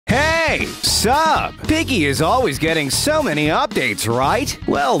Hey, sup? Piggy is always getting so many updates, right?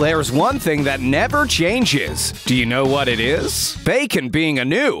 Well, there's one thing that never changes. Do you know what it is? Bacon being a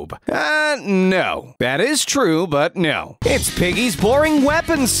noob. No. That is true, but no. It's Piggy's boring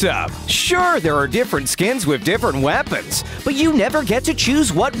weapon sub. Sure, there are different skins with different weapons, but you never get to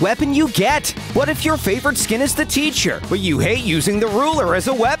choose what weapon you get. What if your favorite skin is the teacher, but you hate using the ruler as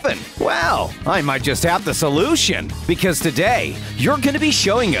a weapon? Well, I might just have the solution, because today, you're going to be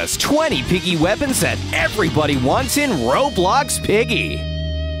showing us 20 Piggy weapons that everybody wants in Roblox Piggy.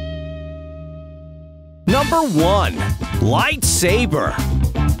 Number 1. Lightsaber.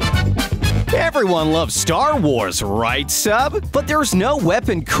 Everyone loves Star Wars, right, sub? But there's no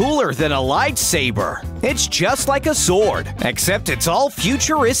weapon cooler than a lightsaber. It's just like a sword, except it's all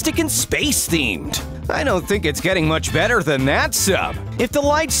futuristic and space-themed. I don't think it's getting much better than that, sub. If the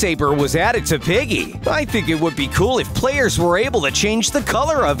lightsaber was added to Piggy, I think it would be cool if players were able to change the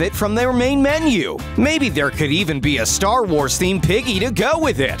color of it from their main menu. Maybe there could even be a Star Wars-themed Piggy to go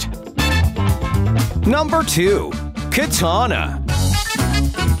with it. Number 2. Katana.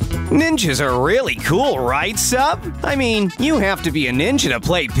 Ninjas are really cool, right, sub? I mean, you have to be a ninja to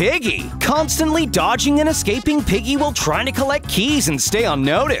play Piggy. Constantly dodging and escaping Piggy while trying to collect keys and stay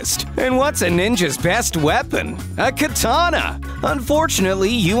unnoticed. And what's a ninja's best weapon? A katana. Unfortunately,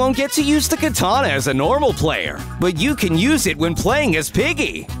 you won't get to use the katana as a normal player, but you can use it when playing as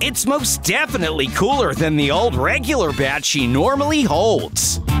Piggy. It's most definitely cooler than the old regular bat she normally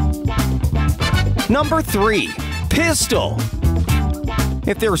holds. Number 3. Pistol.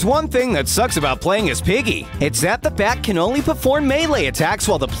 If there's one thing that sucks about playing as Piggy, it's that the bat can only perform melee attacks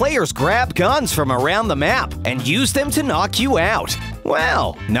while the players grab guns from around the map and use them to knock you out.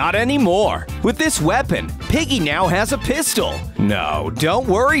 Well, not anymore. With this weapon, Piggy now has a pistol. No, don't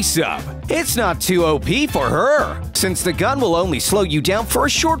worry, sub. It's not too OP for her, since the gun will only slow you down for a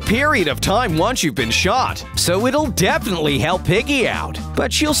short period of time once you've been shot. So it'll definitely help Piggy out,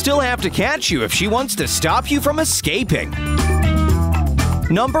 but she'll still have to catch you if she wants to stop you from escaping.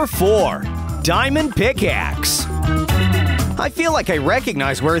 Number 4. Diamond Pickaxe. I feel like I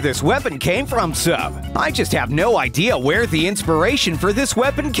recognize where this weapon came from, sub. I just have no idea where the inspiration for this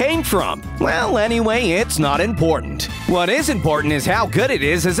weapon came from. Well, anyway, it's not important. What is important is how good it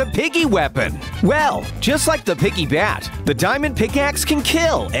is as a Piggy weapon. Well, just like the Piggy Bat, the Diamond Pickaxe can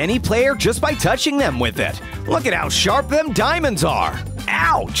kill any player just by touching them with it. Look at how sharp them diamonds are.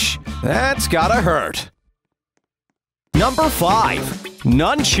 Ouch! That's gotta hurt. Number 5.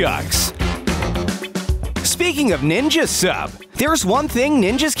 Nunchucks. Speaking of ninja, sub, there's one thing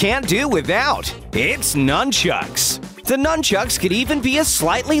ninjas can't do without. It's nunchucks. The nunchucks could even be a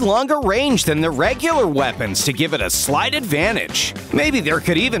slightly longer range than the regular weapons to give it a slight advantage. Maybe there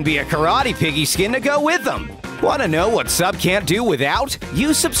could even be a Karate Piggy skin to go with them. Want to know what sub can't do without?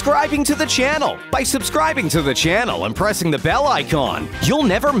 You subscribing to the channel. By subscribing to the channel and pressing the bell icon, you'll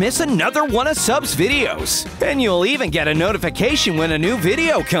never miss another one of sub's videos. And you'll even get a notification when a new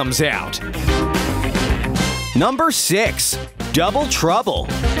video comes out. Number 6. Double Trouble.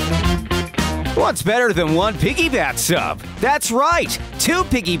 What's better than one Piggy Bat sub? That's right, 2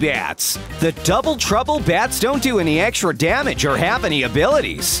 Piggy Bats. The Double Trouble bats don't do any extra damage or have any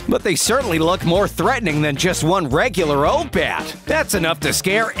abilities, but they certainly look more threatening than just one regular old bat. That's enough to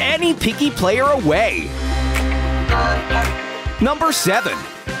scare any Piggy player away. Number 7.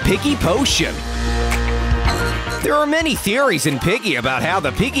 Piggy Potion. There are many theories in Piggy about how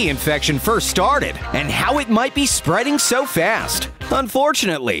the Piggy infection first started and how it might be spreading so fast.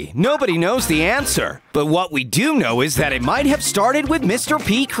 Unfortunately, nobody knows the answer, but what we do know is that it might have started with Mr.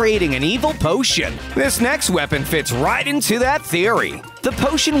 P creating an evil potion. This next weapon fits right into that theory. The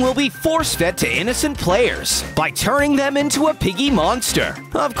potion will be force-fed to innocent players by turning them into a Piggy monster.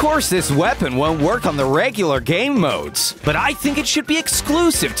 Of course, this weapon won't work on the regular game modes, but I think it should be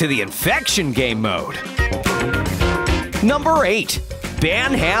exclusive to the infection game mode. Number 8.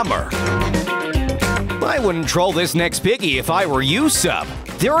 Ban Hammer. I wouldn't troll this next Piggy if I were you, sub.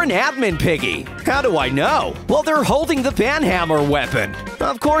 They're an admin Piggy. How do I know? Well, they're holding the banhammer weapon.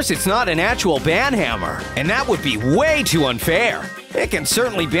 Of course, it's not an actual banhammer, and that would be way too unfair. It can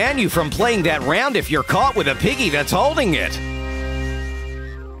certainly ban you from playing that round if you're caught with a Piggy that's holding it.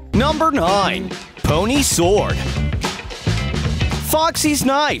 Number 9. Pony Sword. Foxy's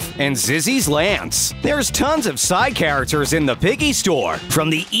Knife, and Zizzy's Lance. There's tons of side characters in the Piggy store, from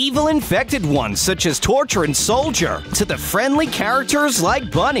the evil infected ones such as Torture and Soldier, to the friendly characters like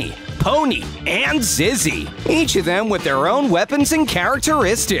Bunny, Pony, and Zizzy, each of them with their own weapons and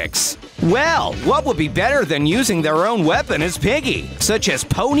characteristics. Well, what would be better than using their own weapon as Piggy, such as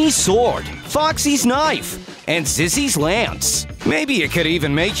Pony's Sword, Foxy's Knife, and Zizzy's Lance? Maybe it could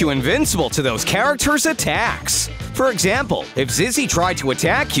even make you invincible to those characters' attacks. For example, if Zizzy tried to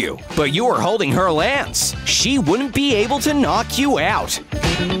attack you, but you were holding her lance, she wouldn't be able to knock you out.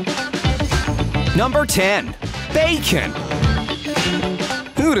 Number 10. Bacon.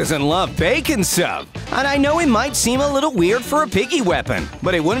 Who doesn't love bacon sub? And I know it might seem a little weird for a Piggy Weapon,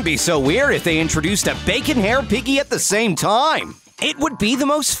 but it wouldn't be so weird if they introduced a bacon hair piggy at the same time. It would be the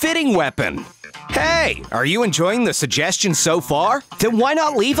most fitting weapon. Hey, are you enjoying the suggestions so far? Then why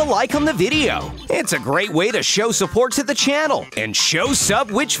not leave a like on the video? It's a great way to show support to the channel and show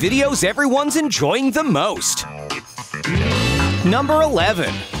sub which videos everyone's enjoying the most. Number 11.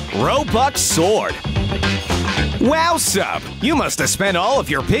 Robux Sword. Wow, sub! You must have spent all of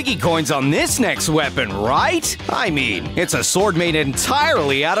your piggy coins on this next weapon, right? I mean, it's a sword made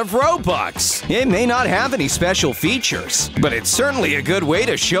entirely out of Robux. It may not have any special features, but it's certainly a good way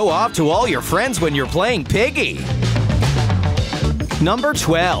to show off to all your friends when you're playing Piggy. Number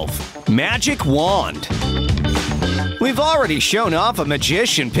 12. Magic Wand. We've already shown off a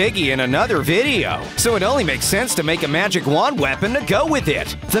Magician Piggy in another video, so it only makes sense to make a Magic Wand weapon to go with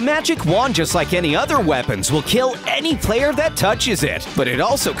it. The Magic Wand, just like any other weapons, will kill any player that touches it, but it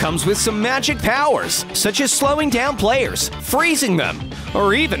also comes with some magic powers, such as slowing down players, freezing them,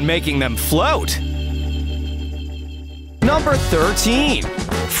 or even making them float. Number 13.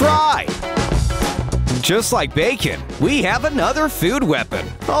 Fry. Just like bacon, we have another food weapon.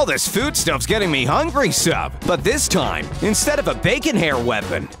 All this food stuff's getting me hungry, sub. But this time, instead of a bacon hair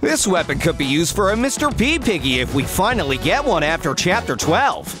weapon, this weapon could be used for a Mr. P Piggy if we finally get one after Chapter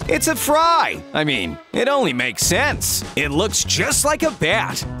 12. It's a fry. I mean, it only makes sense. It looks just like a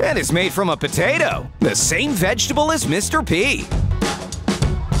bat and is made from a potato, the same vegetable as Mr. P.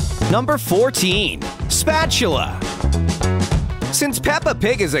 Number 14. Spatula. Since Peppa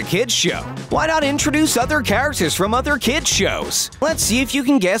Pig is a kids show, why not introduce other characters from other kids shows? Let's see if you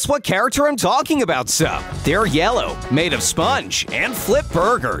can guess what character I'm talking about, sub. They're yellow, made of sponge, and flip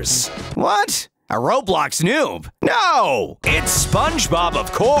burgers. What? A Roblox noob? No! It's SpongeBob,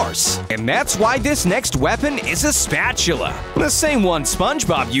 of course. And that's why this next weapon is a spatula. The same one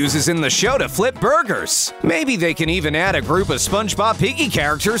SpongeBob uses in the show to flip burgers. Maybe they can even add a group of SpongeBob Piggy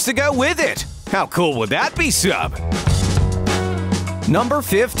characters to go with it. How cool would that be, sub? Number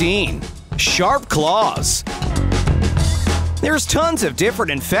 15. Sharp Claws. There's tons of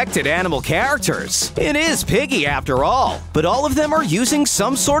different infected animal characters. It is Piggy after all, but all of them are using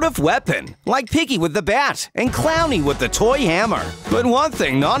some sort of weapon, like Piggy with the bat and Clowny with the toy hammer. But one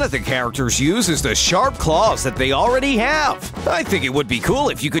thing none of the characters use is the sharp claws that they already have. I think it would be cool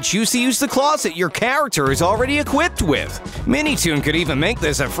if you could choose to use the claws that your character is already equipped with. Minitoon could even make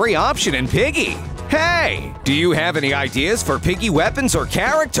this a free option in Piggy. Hey, do you have any ideas for Piggy weapons or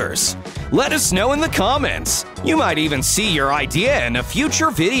characters? Let us know in the comments. You might even see your idea in a future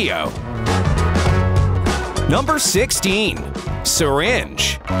video. Number 16.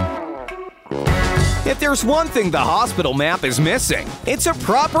 Syringe. If there's one thing the hospital map is missing, it's a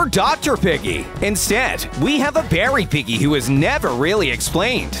proper Dr. Piggy. Instead, we have a Berry Piggy who is never really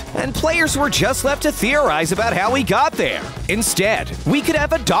explained, and players were just left to theorize about how he got there. Instead, we could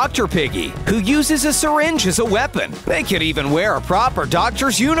have a Dr. Piggy who uses a syringe as a weapon. They could even wear a proper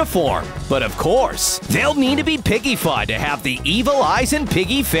doctor's uniform. But of course, they'll need to be piggified to have the evil eyes and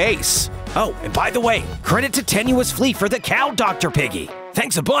piggy face. Oh, and by the way, credit to Tenuous Flea for the cow Dr. Piggy.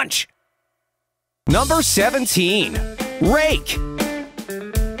 Thanks a bunch. Number 17. Rake.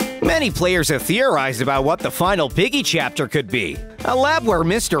 Many players have theorized about what the final Piggy chapter could be. A lab where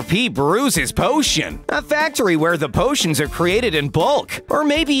Mr. P brews his potion, a factory where the potions are created in bulk, or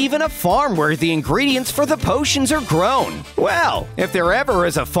maybe even a farm where the ingredients for the potions are grown. Well, if there ever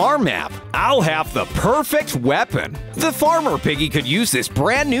is a farm map, I'll have the perfect weapon. The farmer Piggy could use this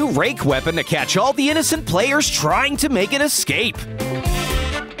brand new rake weapon to catch all the innocent players trying to make an escape.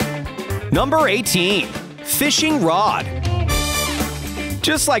 Number 18. Fishing Rod.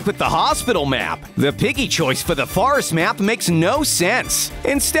 Just like with the hospital map, the Piggy choice for the forest map makes no sense.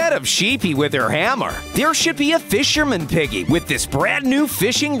 Instead of Sheepy with her hammer, there should be a Fisherman Piggy with this brand new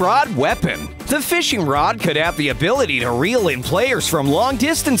fishing rod weapon. The fishing rod could have the ability to reel in players from long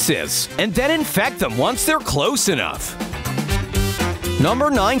distances, and then infect them once they're close enough.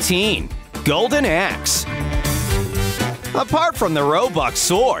 Number 19. Golden Axe. Apart from the Robux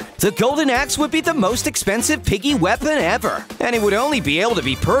sword, the Golden Axe would be the most expensive Piggy weapon ever, and it would only be able to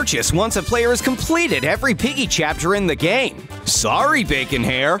be purchased once a player has completed every Piggy chapter in the game. Sorry, Bacon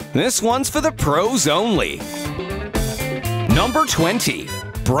Hair, this one's for the pros only. Number 20.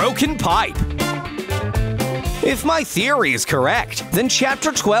 Broken Pipe. If my theory is correct, then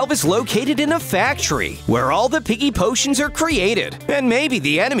Chapter 12 is located in a factory, where all the Piggy potions are created. And maybe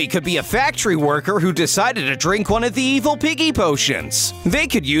the enemy could be a factory worker who decided to drink one of the evil Piggy potions. They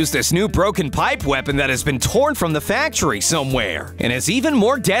could use this new broken pipe weapon that has been torn from the factory somewhere, and is even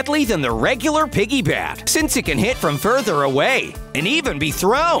more deadly than the regular Piggy Bat, since it can hit from further away, and even be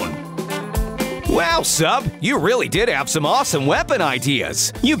thrown. Wow, Sub, you really did have some awesome weapon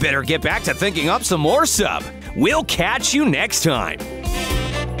ideas. You better get back to thinking up some more, Sub. We'll catch you next time.